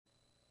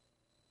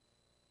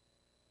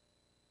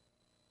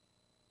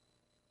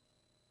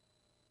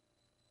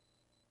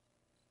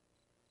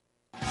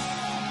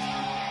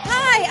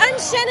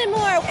Shannon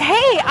Moore.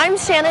 Hey, I'm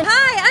Shannon.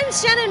 Hi, I'm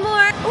Shannon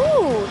Moore.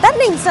 Ooh, that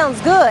name sounds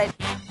good.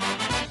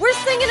 We're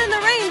singing in the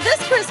rain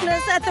this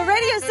Christmas at the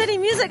Radio City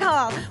Music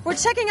Hall. We're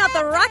checking out the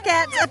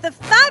Rockettes at the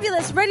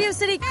fabulous Radio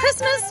City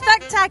Christmas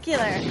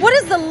Spectacular. What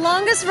is the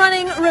longest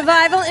running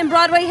revival in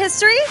Broadway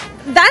history?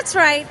 That's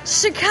right,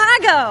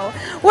 Chicago.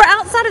 We're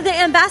outside of the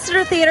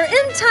Ambassador Theater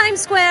in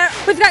Times Square.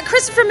 We've got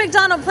Christopher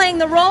McDonald playing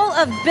the role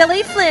of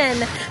Billy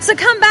Flynn. So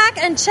come back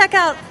and check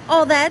out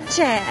all that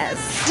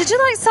jazz. Did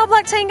you like Cell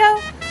Block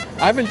Tango?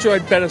 I've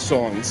enjoyed better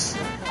songs.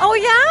 Oh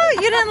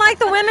yeah? You didn't like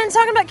the women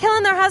talking about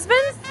killing their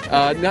husbands?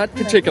 Not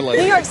particularly.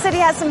 New York City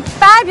has some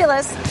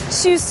fabulous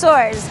shoe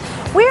stores.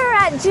 We are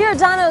at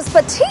Giordano's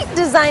Petite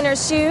Designer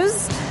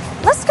Shoes.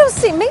 Let's go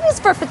see. Maybe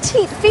it's for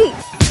petite feet.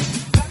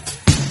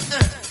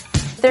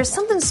 There's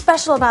something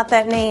special about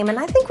that name, and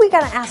I think we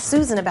got to ask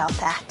Susan about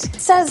that. It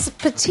says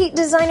Petite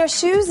Designer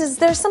Shoes. Is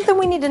there something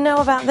we need to know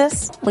about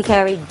this? We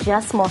carry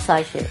just small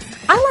size shoes.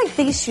 I like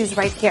these shoes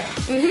right here.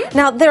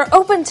 Now, they're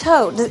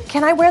open-toed.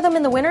 Can I wear them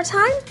in the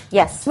wintertime?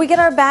 Yes. We get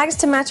our bags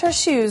to match our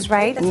shoes,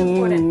 right? That's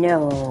important.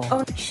 No.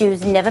 Oh.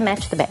 Shoes never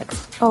match the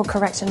bags. Oh,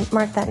 correction.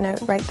 Mark that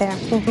note right there.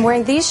 I'm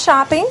wearing these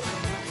shopping.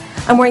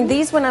 I'm wearing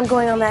these when I'm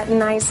going on that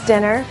nice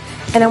dinner.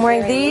 And I'm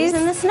wearing these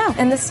in the snow.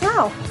 In the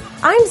snow.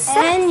 I'm set.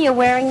 And you're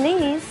wearing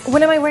these.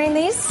 When am I wearing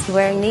these? You're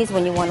wearing these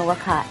when you want to look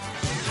hot.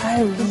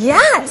 Oh,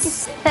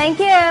 yes. Thank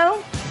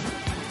you.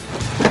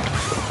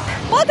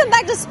 Welcome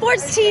back to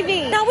Sports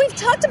TV. Now, we've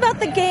talked about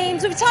the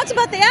games, we've talked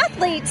about the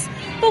athletes,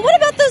 but what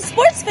about those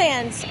sports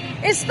fans?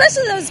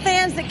 Especially those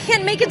fans that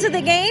can't make it to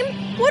the game?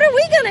 What are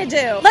we going to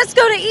do? Let's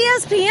go to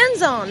ESPN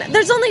Zone.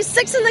 There's only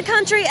 6 in the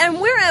country, and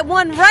we're at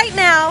one right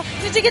now.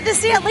 Did you get to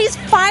see at least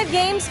 5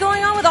 games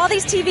going on with all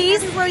these TVs?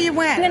 This is where you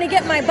went. I'm going to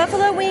get my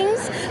buffalo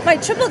wings, my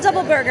triple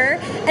double burger,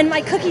 and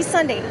my cookie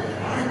sundae.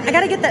 I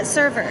got to get that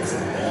server.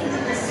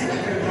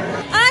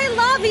 I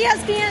love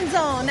ESPN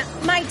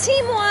Zone. My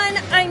team won.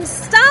 I'm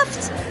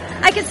stuffed.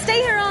 I could stay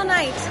here all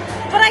night,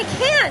 but I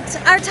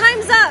can't. Our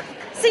time's up.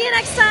 See you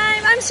next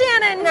time. I'm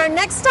Shannon. Our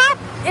next stop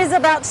is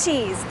about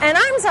cheese, and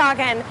I'm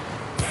talking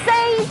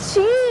Say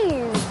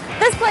Cheese.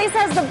 This place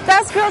has the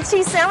best grilled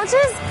cheese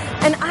sandwiches,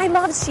 and I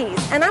love cheese.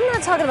 And I'm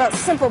not talking about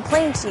simple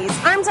plain cheese.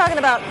 I'm talking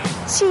about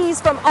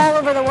cheese from all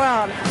over the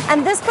world.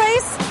 And this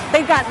place,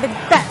 they've got the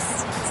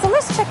best. So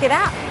let's check it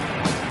out.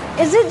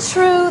 Is it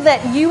true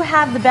that you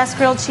have the best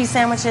grilled cheese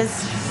sandwiches?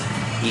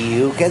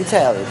 You can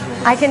tell.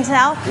 I can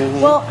tell?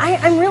 Well,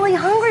 I'm really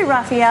hungry,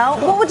 Raphael.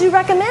 What would you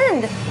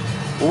recommend?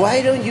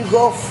 Why don't you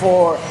go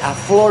for a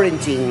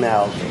Florentine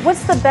melt?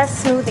 What's the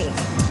best smoothie?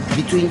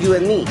 Between you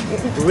and me,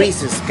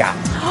 Reese's Cup.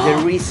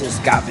 The Reese's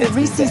Cup. The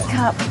Reese's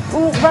Cup.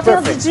 Ooh,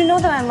 Raphael, Perfect. did you know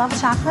that I love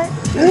chocolate?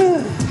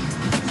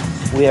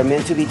 We are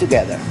meant to be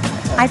together.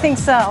 I think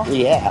so.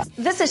 Yeah.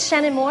 This is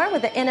Shannon Moore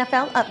with the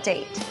NFL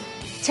Update.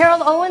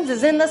 Terrell Owens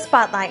is in the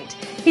spotlight.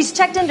 He's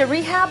checked into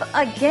rehab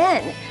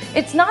again.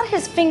 It's not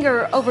his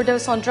finger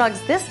overdose on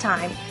drugs this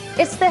time.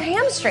 It's the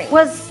hamstring.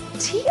 Was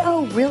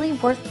T.O. really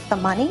worth the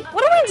money?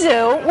 What do we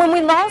do when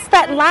we lost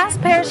that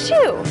last pair of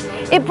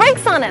shoes? It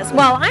breaks on us.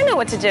 Well, I know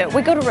what to do.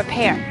 We go to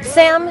repair.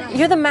 Sam,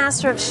 you're the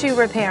master of shoe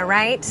repair,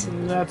 right?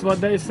 That's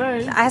what they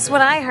say. That's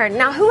what I heard.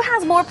 Now, who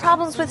has more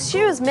problems with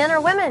shoes, men or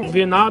women?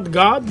 We're not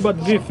God, but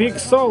we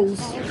fix souls.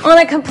 On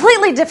a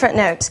completely different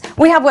note,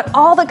 we have what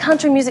all the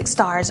country music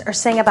stars are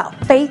saying about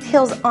Faith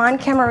Hill's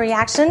on-camera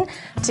reaction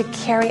to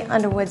Carrie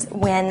Underwood's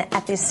win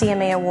at the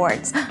CMA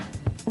Awards.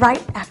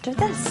 Right after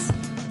this.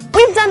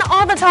 We've done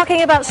all the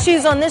talking about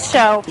shoes on this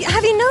show.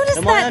 Have you noticed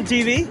Am that? I on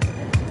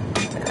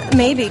TV?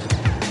 Maybe.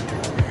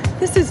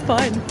 This is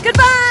fun.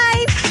 Goodbye!